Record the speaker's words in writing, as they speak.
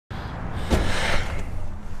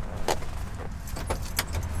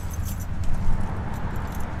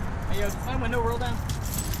window roll down?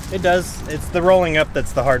 It does. It's the rolling up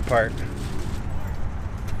that's the hard part.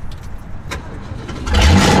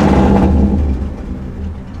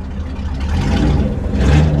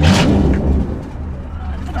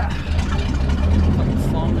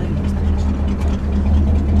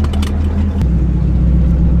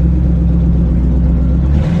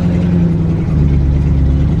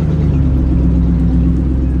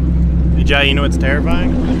 Jai, you know what's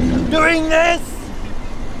terrifying? Doing this!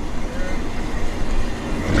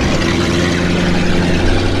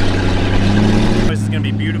 This is gonna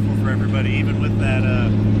be beautiful for everybody, even with that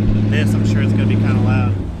this, I'm sure it's gonna be kind of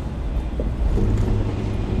loud.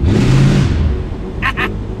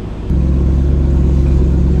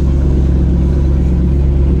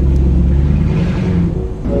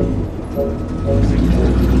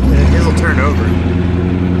 This'll turn over.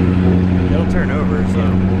 It'll turn over, so.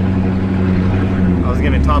 I was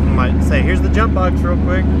gonna top him, might say, here's the jump box real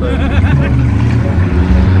quick, but I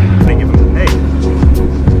give him, hey.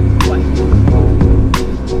 What?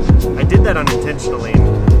 I did that unintentionally.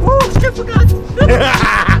 Whoa, shit, forgot!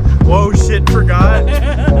 Whoa, shit, forgot.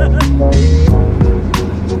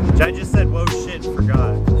 I just said, whoa, shit,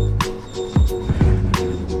 forgot.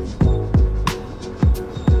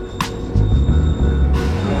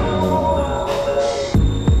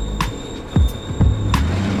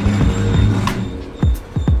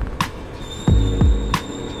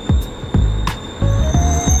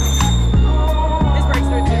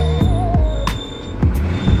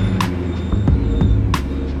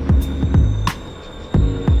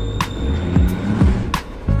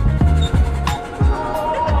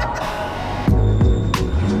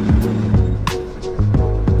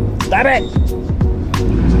 Stop it!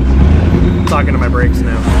 I'm talking to my brakes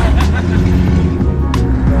now.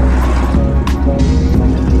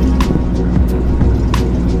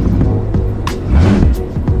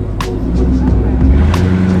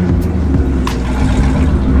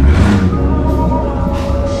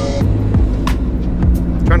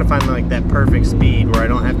 I'm trying to find like that perfect speed where I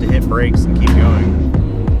don't have to hit brakes and keep going.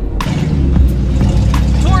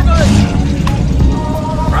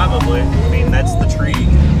 Probably. I mean, that's the tree.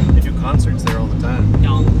 Concerts there all the time.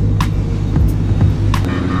 No.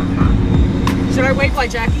 Should I wait like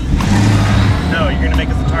Jackie? No, you're gonna make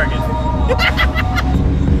us a target.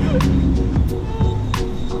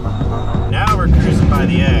 Now we're cruising by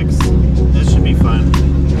the X. This should be fun.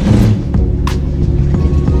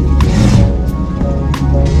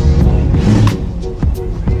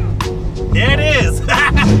 There it is!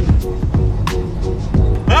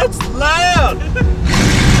 That's loud!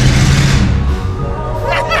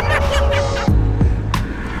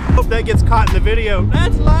 Hope that gets caught in the video.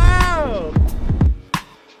 That's loud!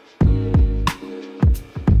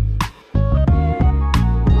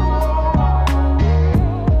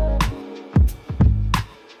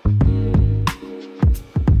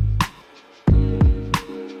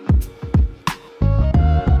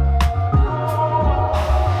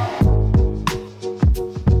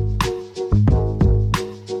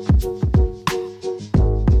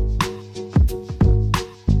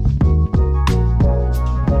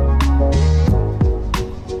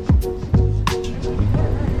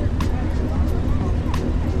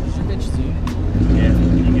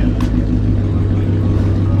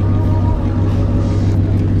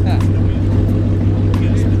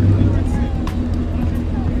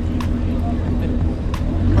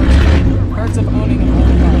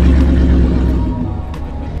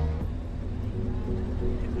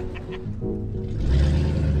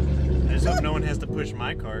 Push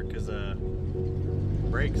my car because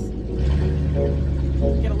brakes.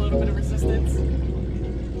 Get a little bit of resistance.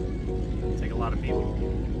 Take a lot of people.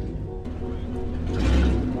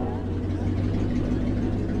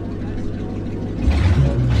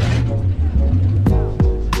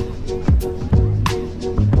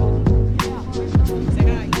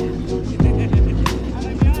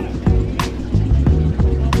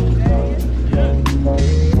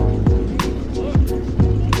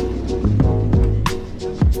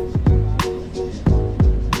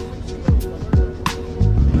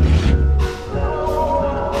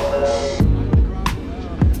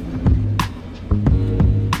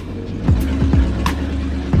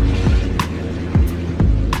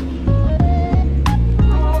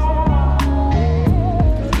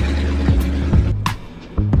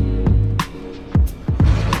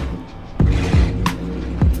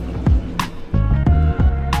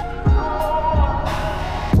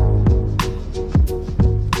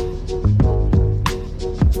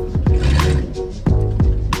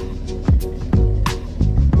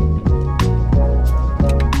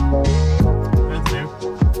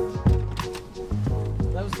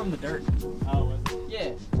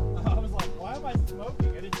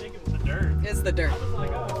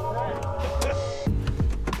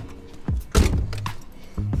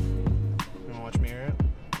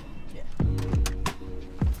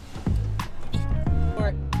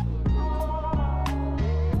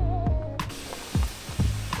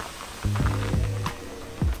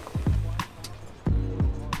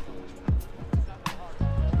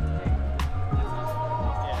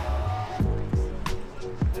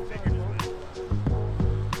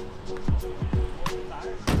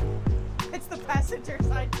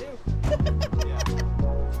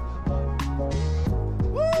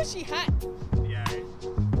 is she hot? Yeah.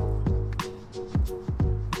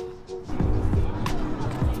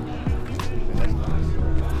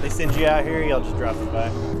 They send you out here, y'all just drop it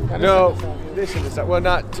by. No, this is well,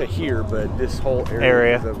 not to here, but this whole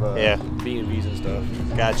area of yeah. B&Bs and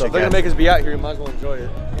stuff. Gotcha. So if they're gonna make us be out here, we might as well enjoy it.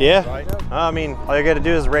 Yeah. Right? I mean, all you got to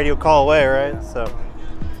do is radio call away, right? So.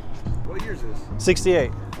 What year is this?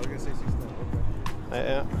 68. I was gonna say 69. Okay.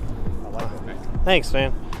 Yeah. I like that, man. Thanks,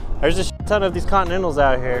 man. There's a shit ton of these Continentals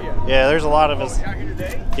out here. Oh, yeah, there's a lot of us. You're out here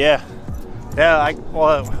today? Yeah. Yeah,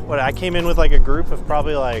 I came in with like a group of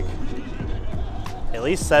probably like at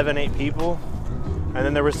least 7, 8 people. And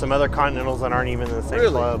then there were some other Continentals that aren't even in the same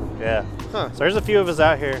club. Yeah. Huh. So there's a few of us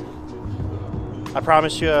out here. I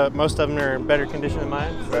promise you, most of them are in better condition than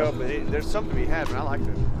mine. So. Well, but there's something to be had, man. I liked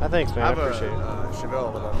it. Thanks, man. I appreciate it.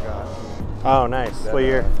 Chevelle that I've got. Oh, nice. What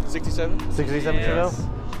year? 67. 67 Yes. Chevelle?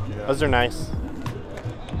 Yeah. Those are nice.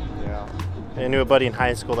 Yeah. I knew a buddy in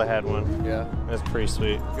high school that had one. Yeah. That's pretty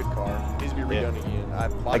sweet. Good car. Needs to be redone again. I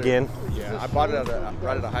bought Again? It, yeah, I bought it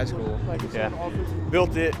right out of high school. Yeah.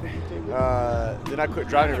 Built it. Then I quit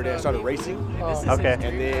driving every day. I started racing. Okay.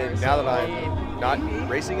 And then now that I'm not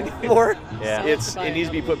racing anymore, Yeah. it needs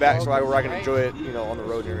to be put back so where I can enjoy it, on the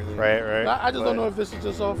road and everything. Right. I just don't know if this is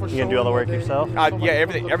just all for You gonna do all the work yourself? Yeah,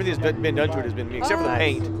 everything's been done to it has been me, except for the Nice.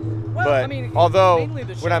 paint. Well, But I mean, although mainly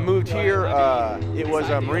the when I show. moved here, it was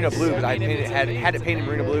Marina Blue because I had it painted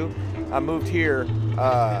Marina Blue. I moved here,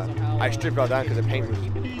 I stripped it all down because the paint was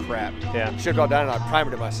crap. Yeah. Stripped it all down and I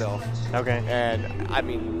primed it myself. Okay. And I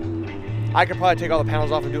mean, I could probably take all the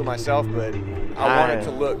panels off and do it myself, but I want it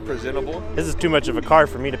to look presentable. This is too much of a car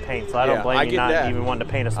for me to paint, so I don't blame you not even wanting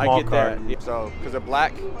to paint a small I get car. that. Yeah, so, because the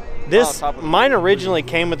black. Mine originally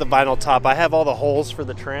came with the vinyl top. I have all the holes for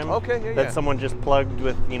the trim. Okay, yeah, that someone just plugged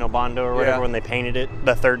with, Bondo or whatever Yeah. when they painted it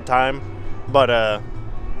the third time. But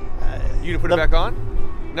You gonna put it back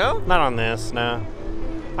on? No? not on this, no.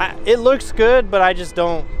 It looks good, but I just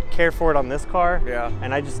don't care for it on this car. Yeah.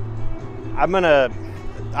 And I've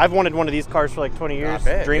wanted one of these cars for like 20 years,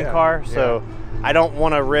 bet, dream yeah. car. So I don't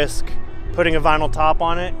want to risk putting a vinyl top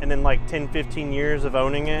on it and then like 10, 15 years of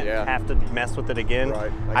owning it, have to mess with it again. Right,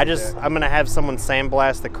 I'm gonna have someone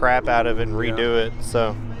sandblast the crap out of it and redo it.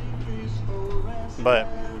 So, but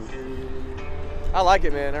I like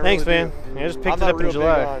it, man. thanks, really man. do. I just picked I'm it not up in real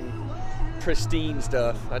July. Big on pristine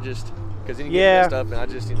stuff. Because then you Yeah. get messed up, and I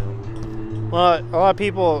just. Well, a lot of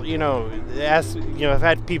people, ask, I've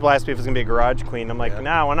had people ask me if it's gonna be a garage queen. I'm like, Yeah.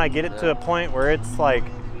 nah. When I get it to a point where it's like,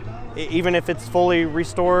 even if it's fully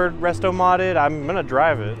restored, resto modded, I'm gonna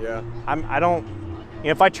drive it. Yeah. I don't.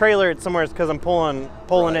 If I trailer it somewhere, it's because I'm pulling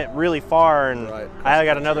it really far, and Right. I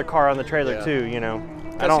got another car on the trailer Yeah. too. Can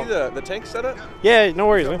I I don't. see the tank setup? Yeah, no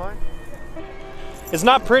worries, Don't man. mind? It's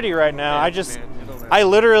not pretty right now. Yeah, I just, man, it don't matter. I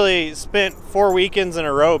literally spent 4 weekends in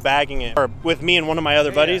a row bagging it, or with me and one of my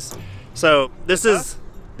other buddies. So this is,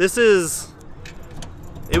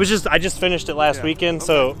 it was just, I just finished it last weekend.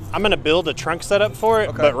 So I'm gonna build a trunk setup for it.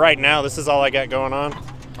 Okay. But right now, this is all I got going on.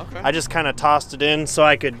 Okay. I just kind of tossed it in so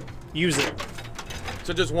I could use it.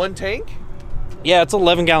 So just one tank? Yeah, it's an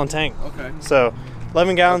 11-gallon tank. Okay. So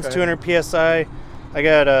 11 gallons, Okay. 200 PSI. I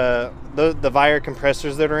got the Vire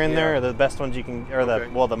compressors that are in there are the best ones you can, or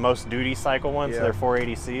the most duty cycle ones. Yeah. They're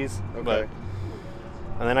 480Cs. Okay. But,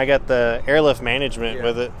 and then I got the airlift management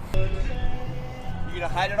with it. You gonna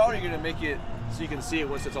hide it all, or you gonna make it so you can see it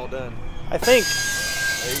once it's all done? I think.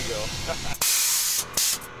 There you go.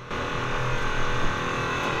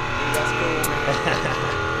 Dude, that's cool,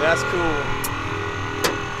 man. That's cool.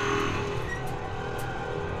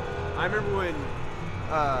 I remember when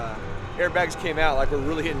airbags came out, like, were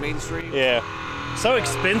really hitting mainstream. Yeah. So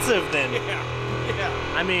expensive then.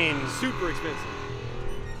 Yeah. I mean, Super expensive.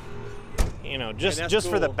 just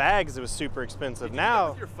for the cool. bags, it was super expensive. Did you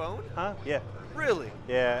Now, do that with your phone? huh? Yeah. Really?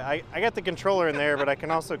 Yeah, I got the controller in there, but I can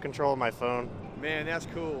also control my phone. Man, that's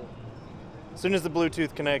cool. As soon as the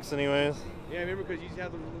Bluetooth connects anyways. Yeah, I remember because you used to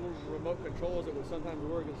have the little remote controls that would sometimes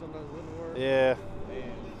work and sometimes wouldn't work. Yeah.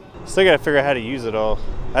 Man, Still gotta figure out how to use it all.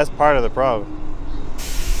 That's part of the problem.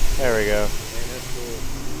 There we go. that's cool.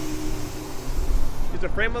 Is the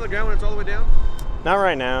frame on the ground when it's all the way down? Not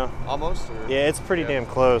right now. Almost? Or? Yeah, it's pretty damn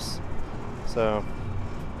close. So,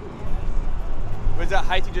 Was that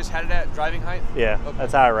height you just had it at, driving height? yeah, Okay.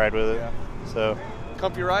 that's how I ride with it. Yeah. So,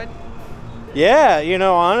 Comfy ride? yeah,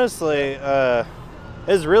 honestly,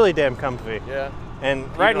 it's really damn comfy. Yeah. And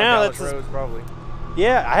Even right on now, Dallas that's roads, probably.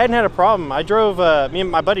 yeah, I hadn't had a problem. I drove, me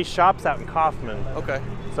and my buddy's shop's out in Kaufman. Okay.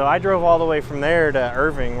 So I drove all the way from there to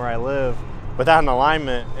Irving, where I live, without an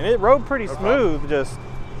alignment, and it rode pretty smooth. Just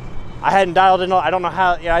I hadn't dialed in. I don't know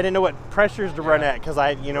how. Yeah, I didn't know what pressures to run at because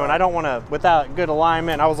and I don't want to without good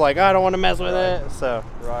alignment. I was like, I don't want to mess with it. So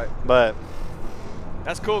but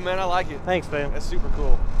that's cool, man. I like it. Thanks, man. That's super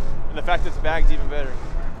cool, and the fact that it's bagged even better.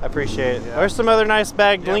 I appreciate it. There's some other nice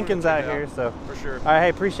bagged Lincolns out here, so for sure. All right, hey,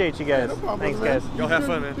 appreciate you guys. No problem, thanks, man. guys. Y'all have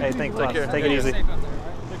fun, man. Hey, thanks. Take care. Take it easy. Take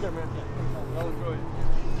care, man. I'll enjoy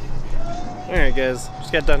it. All right, guys.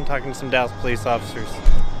 Just got done talking to some Dallas police officers.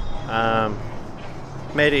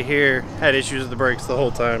 Made it here. Had issues with the brakes the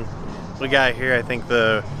whole time. We got here. I think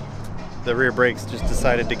the rear brakes just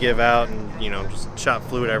decided to give out, and just shot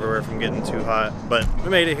fluid everywhere from getting too hot. But we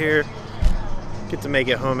made it here. Get to make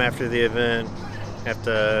it home after the event. Have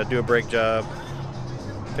to do a brake job.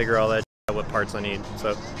 Figure all that out, what parts I need.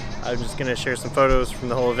 So I'm just gonna share some photos from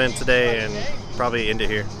the whole event today and probably end it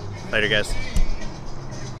here. Later, guys.